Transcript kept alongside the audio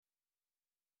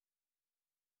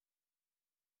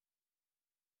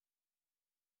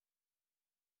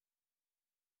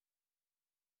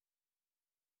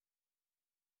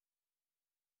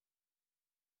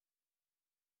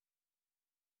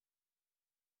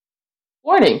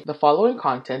Warning! The following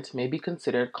content may be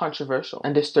considered controversial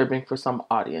and disturbing for some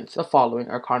audience. The following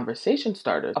are conversation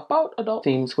starters about adult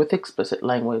themes with explicit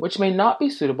language, which may not be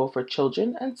suitable for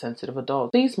children and sensitive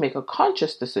adults. Please make a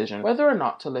conscious decision whether or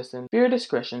not to listen. Viewer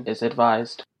discretion is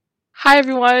advised. Hi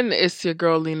everyone, it's your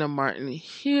girl Lena Martin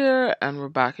here, and we're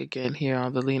back again here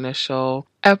on The Lena Show,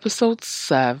 episode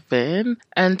 7,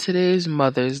 and today's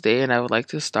Mother's Day, and I would like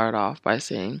to start off by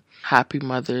saying Happy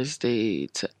Mother's Day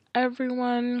to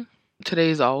everyone.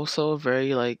 Today is also a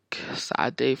very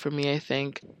sad day for me, I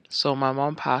think. So my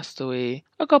mom passed away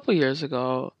a couple years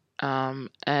ago,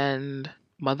 and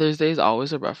Mother's Day is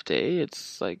always a rough day.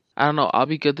 It's like, I don't know, I'll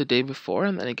be good the day before,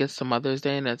 and then it gets to Mother's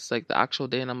Day, and it's like the actual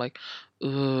day, and I'm like,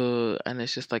 ugh, and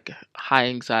it's just like high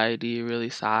anxiety,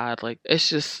 really sad. Like, it's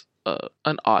just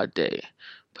an odd day,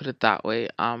 put it that way.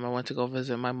 I went to go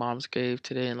visit my mom's grave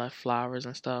today and left flowers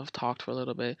and stuff, talked for a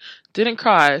little bit. Didn't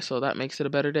cry, so that makes it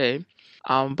a better day.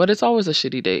 But it's always a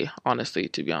shitty day, honestly,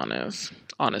 to be honest.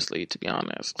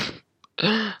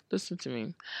 Listen to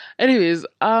me. Anyways,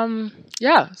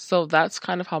 so that's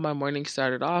kind of how my morning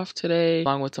started off today,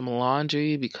 along with some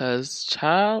laundry, because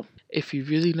child, if you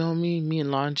really know me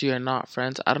and laundry are not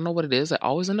friends. I don't know what it is. I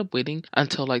always end up waiting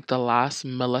until like the last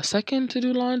millisecond to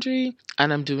do laundry,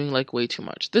 and I'm doing like way too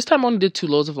much. This time I only did 2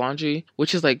 loads of laundry,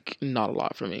 which is like not a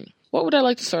lot for me. What would I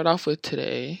like to start off with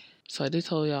today? So I did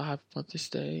tell y'all Happy Mother's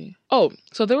Day. Oh,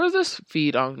 so there was this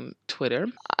feed on Twitter,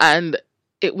 and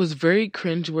it was very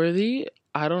cringeworthy.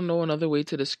 I don't know another way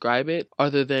to describe it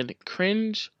other than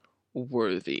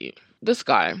cringe-worthy. This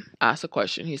guy asked a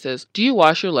question. He says, do you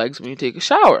wash your legs when you take a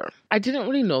shower? I didn't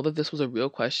really know that this was a real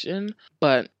question,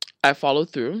 but I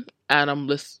followed through, and I'm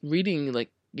reading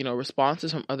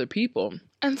responses from other people.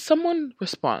 And someone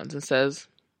responds and says,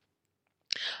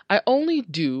 I only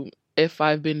do if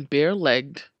I've been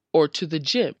bare-legged or to the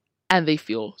gym and they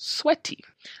feel sweaty.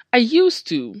 I used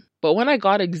to, but when I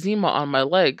got eczema on my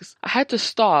legs, I had to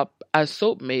stop as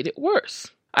soap made it worse.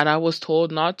 And I was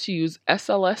told not to use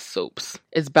SLS soaps.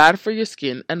 It's bad for your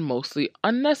skin and mostly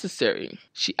unnecessary.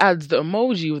 She adds the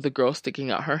emoji with the girl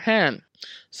sticking out her hand.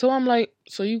 So I'm like,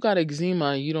 so you got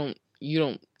eczema, you don't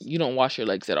wash your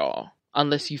legs at all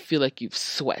unless you feel like you've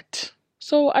sweat.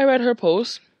 So I read her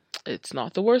post. It's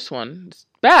not the worst one. It's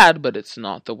bad, but it's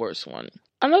not the worst one.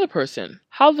 Another person,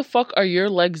 how the fuck are your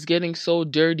legs getting so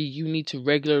dirty you need to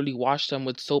regularly wash them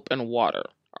with soap and water?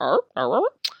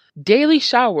 Daily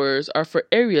showers are for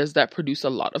areas that produce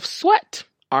a lot of sweat.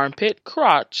 Armpit,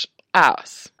 crotch,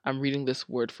 ass. I'm reading this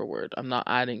word for word. I'm not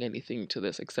adding anything to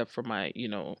this except for my,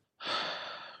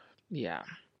 yeah.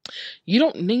 You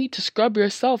don't need to scrub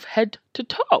yourself head to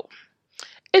toe.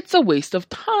 It's a waste of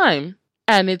time,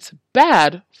 and it's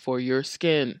bad for your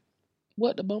skin.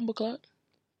 What the bumbleclot?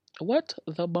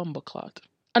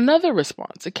 Another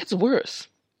response. It gets worse.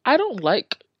 I don't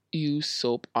use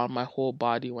soap on my whole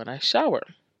body when I shower.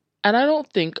 And I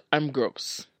don't think I'm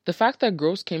gross. The fact that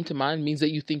gross came to mind means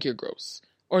that you think you're gross.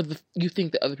 Or you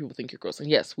think that other people think you're gross. And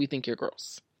yes, we think you're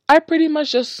gross. I pretty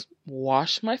much just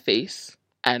wash my face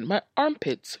and my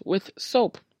armpits with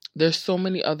soap. There's so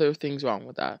many other things wrong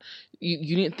with that.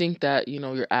 You didn't think that,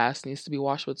 your ass needs to be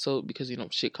washed with soap because,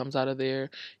 shit comes out of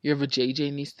there. Your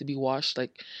vajayjay needs to be washed.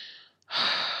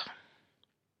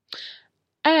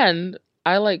 And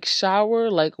I shower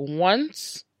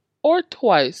once or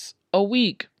twice a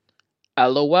week.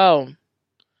 LOL.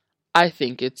 I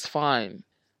think it's fine.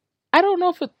 I don't know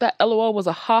if that LOL was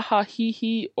a ha he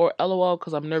he or LOL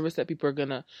because I'm nervous that people are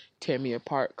gonna tear me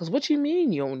apart. Because what you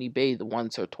mean you only bathe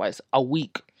once or twice a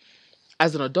week?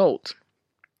 As an adult.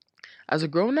 As a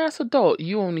grown-ass adult,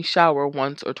 you only shower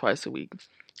once or twice a week.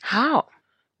 How?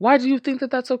 Why do you think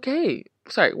that that's okay?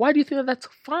 Sorry, why do you think that that's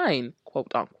fine?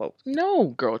 Quote unquote. No,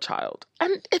 girl child.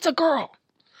 And it's a girl.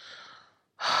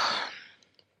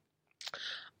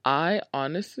 I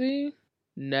honestly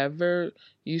never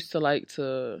used to like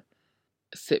to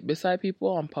sit beside people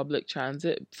on public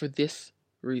transit for this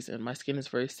reason. My skin is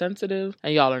very sensitive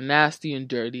and y'all are nasty and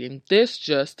dirty. And this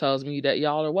just tells me that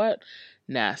y'all are what?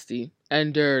 Nasty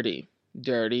and dirty.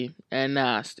 Dirty and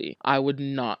nasty. I would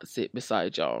not sit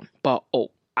beside y'all. But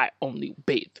I only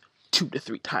bathe 2 to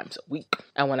 3 times a week.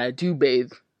 And when I do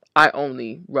bathe, I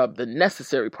only rub the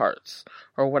necessary parts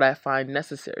or what I find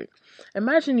necessary.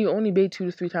 Imagine you only bathe 2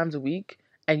 to 3 times a week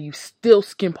and you still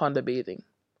skimp on the bathing,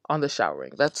 on the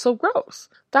showering. That's so gross.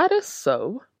 That is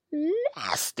so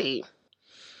nasty.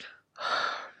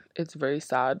 It's very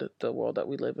sad, the world that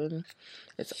we live in.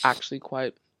 It's actually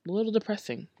quite a little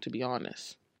depressing, to be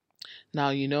honest. Now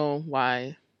you know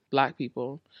why black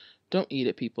people don't eat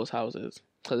at people's houses.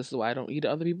 Because this is why I don't eat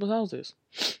at other people's houses.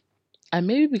 And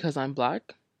maybe because I'm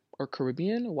black, or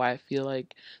Caribbean, why I feel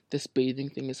like this bathing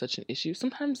thing is such an issue.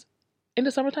 Sometimes in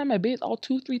the summertime, I bathe all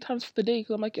 2-3 times for the day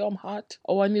because I'm like, yo, I'm hot.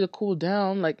 Oh, I need to cool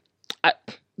down. Like,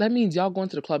 that means y'all going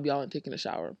to the club, y'all ain't taking a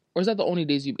shower. Or is that the only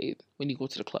days you bathe when you go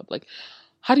to the club? Like,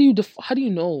 how do you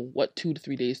know what 2 to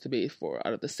 3 days to bathe for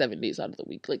out of the 7 days out of the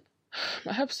week? Like,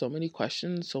 I have so many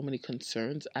questions, so many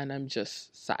concerns, and I'm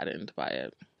just saddened by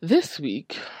it. This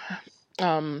week,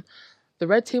 the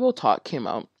Red Table Talk came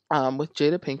out with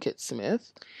Jada Pinkett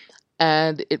Smith,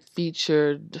 and it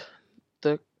featured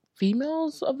the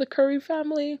females of the Curry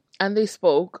family, and they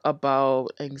spoke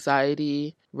about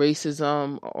anxiety,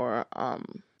 racism, or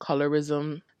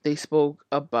colorism. They spoke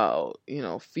about,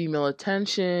 female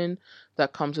attention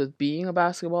that comes with being a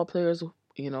basketball player's,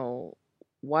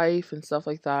 wife and stuff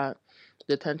like that,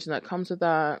 the attention that comes with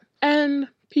that. And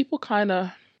people kind of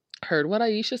heard what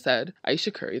Ayesha said, Ayesha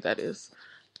Curry, that is,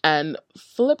 and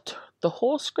flipped the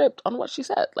whole script on what she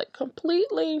said, like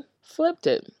completely flipped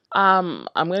it. I'm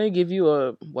gonna give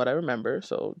you what I remember,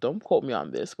 so don't quote me on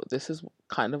this, but this is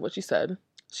kind of what she said.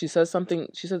 She said something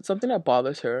that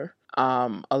bothers her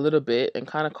a little bit and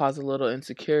kind of caused a little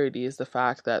insecurity, is the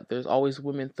fact that there's always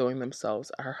women throwing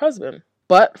themselves at her husband.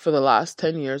 But for the last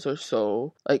 10 years or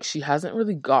so, like, she hasn't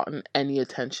really gotten any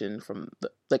attention from,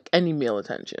 any male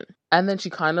attention. And then she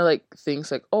kind of,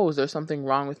 thinks, oh, is there something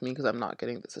wrong with me because I'm not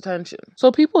getting this attention? So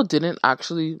people didn't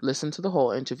actually listen to the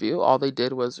whole interview. All they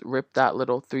did was rip that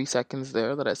little 3 seconds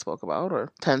there that I spoke about,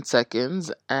 or 10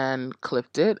 seconds, and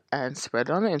clipped it and spread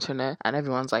it on the internet. And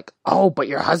everyone's like, oh, but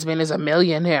your husband is a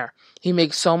millionaire. He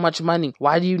makes so much money.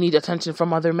 Why do you need attention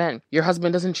from other men? Your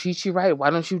husband doesn't treat you right.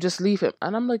 Why don't you just leave him?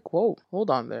 And I'm like, whoa, hold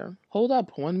on there. Hold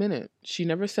up 1 minute. She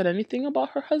never said anything about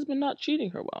her husband not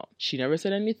treating her well. She never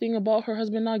said anything about her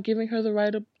husband not giving her the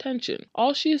right attention.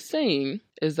 All she is saying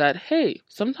is that, hey,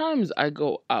 sometimes I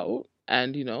go out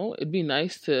and, it'd be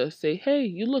nice to say, hey,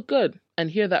 you look good, and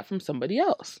hear that from somebody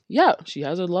else. Yeah, she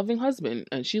has a loving husband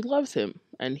and she loves him,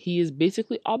 and he is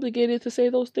basically obligated to say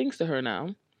those things to her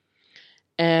now.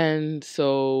 And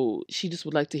so she just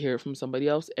would like to hear it from somebody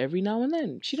else every now and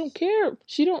then. She don't care.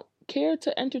 She don't care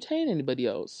to entertain anybody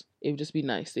else. It would just be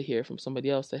nice to hear from somebody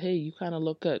else that, hey, you kind of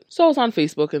look good. So I was on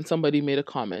Facebook and somebody made a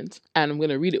comment, and I'm going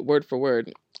to read it word for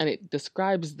word, and it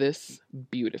describes this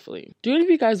beautifully. Do any of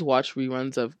you guys watch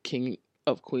reruns of King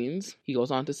of Queens? He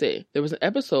goes on to say, there was an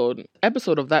episode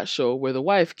of that show where the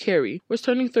wife, Carrie, was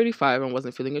turning 35 and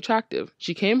wasn't feeling attractive.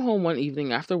 She came home one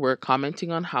evening after work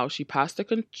commenting on how she passed a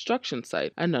construction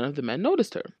site and none of the men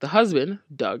noticed her. The husband,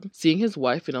 Doug, seeing his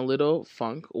wife in a little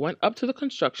funk, went up to the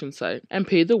construction site and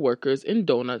paid the workers in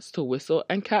donuts to whistle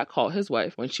and catcall his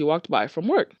wife when she walked by from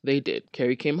work. They did.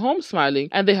 Carrie came home smiling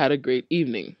and they had a great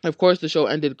evening. Of course, the show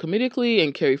ended comedically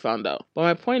and Carrie found out. But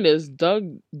my point is,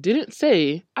 Doug didn't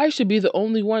say, I should be the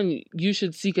only one you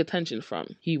should seek attention from.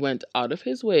 He went out of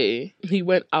his way. He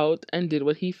went out and did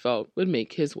what he felt would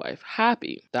make his wife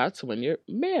happy. That's when you're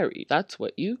married. That's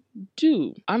what you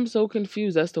do. I'm so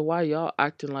confused as to why y'all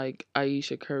acting like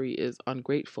Ayesha Curry is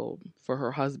ungrateful for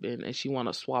her husband and she want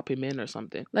to swap him in or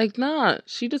something. Like, nah,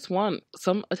 she just want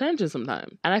some attention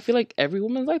sometimes. And I feel like every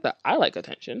woman's like that. I like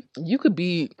attention. You could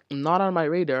be not on my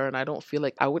radar and I don't feel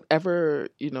like I would ever,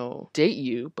 date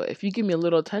you. But if you give me a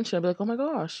little attention, I'd be like, oh my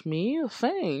gosh, me?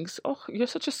 Thanks. Oh, you're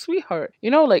such a sweetheart.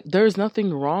 There's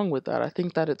nothing wrong with that. I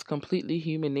think that it's completely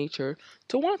human nature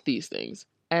to want these things.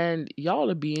 And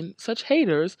y'all are being such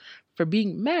haters for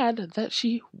being mad that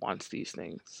she wants these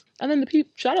things. And then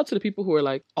shout out to the people who are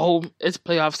like, oh, it's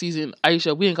playoff season.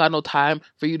 Ayesha, we ain't got no time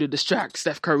for you to distract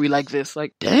Steph Curry like this.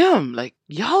 Like, damn,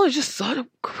 y'all are just so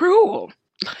cruel.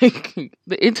 The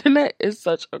internet is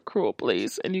such a cruel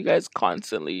place, and you guys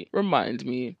constantly remind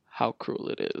me how cruel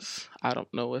it is. I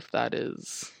don't know if that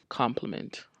is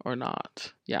compliment or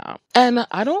not. Yeah. And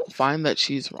I don't find that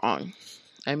she's wrong.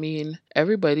 I mean,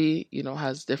 everybody,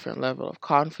 has different level of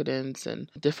confidence and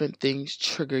different things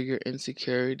trigger your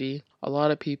insecurity. A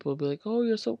lot of people be like, oh,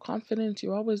 you're so confident.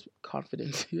 You're always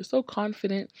confident. You're so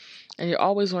confident. And you're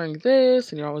always wearing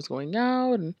this and you're always going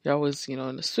out and you're always, in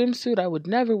a swimsuit. I would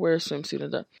never wear a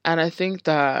swimsuit. And I think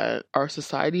that our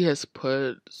society has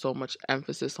put so much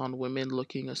emphasis on women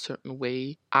looking a certain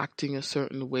way, acting a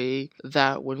certain way,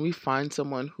 that when we find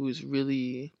someone who's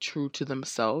really true to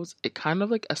themselves, it kind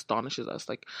of astonishes us.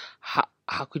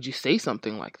 How could you say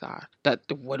something like that?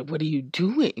 What are you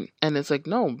doing? And it's like,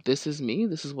 no, this is me.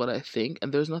 This is what I think.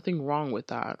 And there's nothing wrong with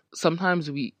that.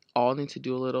 Sometimes we all need to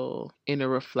do a little inner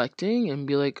reflecting and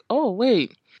be like, oh,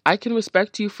 wait, I can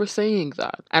respect you for saying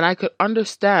that. And I could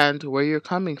understand where you're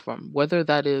coming from, whether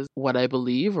that is what I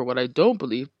believe or what I don't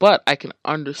believe, but I can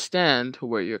understand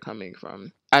where you're coming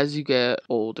from. As you get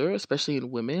older, especially in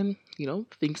women,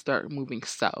 things start moving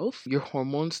south. Your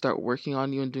hormones start working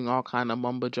on you and doing all kind of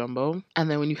mumbo jumbo. And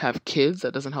then when you have kids,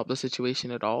 that doesn't help the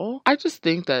situation at all. I just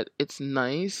think that it's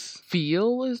nice,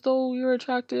 feel as though you're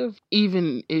attractive,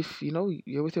 even if,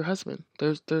 you're with your husband.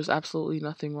 There's absolutely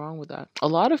nothing wrong with that. A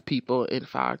lot of people, in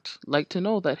fact, like to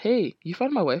know that, hey, you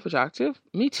find my wife attractive?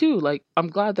 Me too. Like, I'm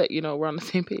glad that, we're on the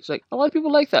same page. Like, a lot of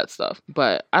people like that stuff.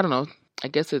 But I don't know. I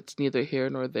guess it's neither here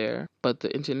nor there, but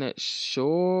the internet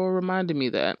sure reminded me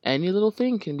that any little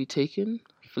thing can be taken,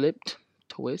 flipped,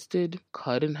 twisted,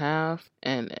 cut in half,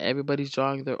 and everybody's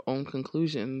drawing their own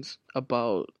conclusions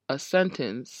about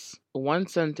one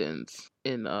sentence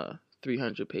in a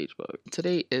 300-page book.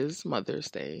 Today is Mother's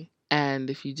Day, and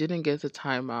if you didn't get the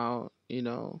time out,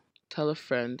 tell a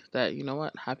friend that,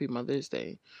 what, Happy Mother's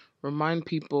Day. Remind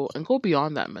people, and go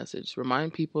beyond that message.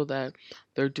 Remind people that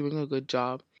they're doing a good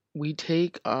job. We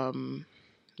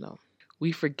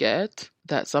we forget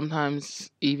that sometimes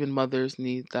even mothers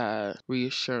need that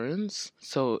reassurance.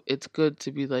 So it's good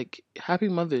to be like, Happy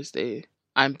Mother's Day.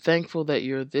 I'm thankful that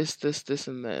you're this, this, this,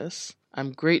 and this.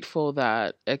 I'm grateful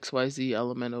that XYZ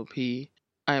LMNOP.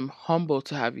 I am humble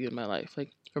to have you in my life.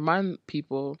 Like, remind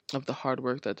people of the hard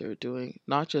work that they're doing,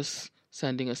 not just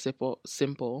sending a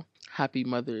simple Happy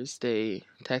Mother's Day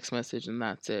text message and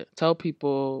that's it. Tell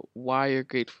people why you're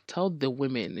grateful. Tell the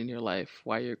women in your life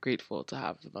why you're grateful to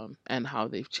have them and how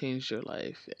they've changed your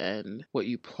life and what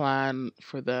you plan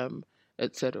for them,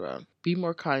 etc. Be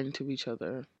more kind to each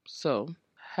other. So,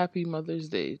 Happy Mother's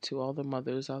Day to all the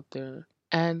mothers out there.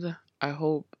 And I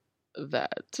hope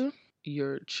that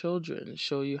your children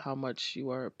show you how much you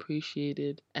are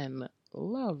appreciated and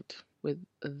loved. With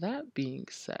that being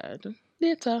said,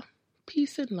 later.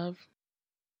 Peace and love.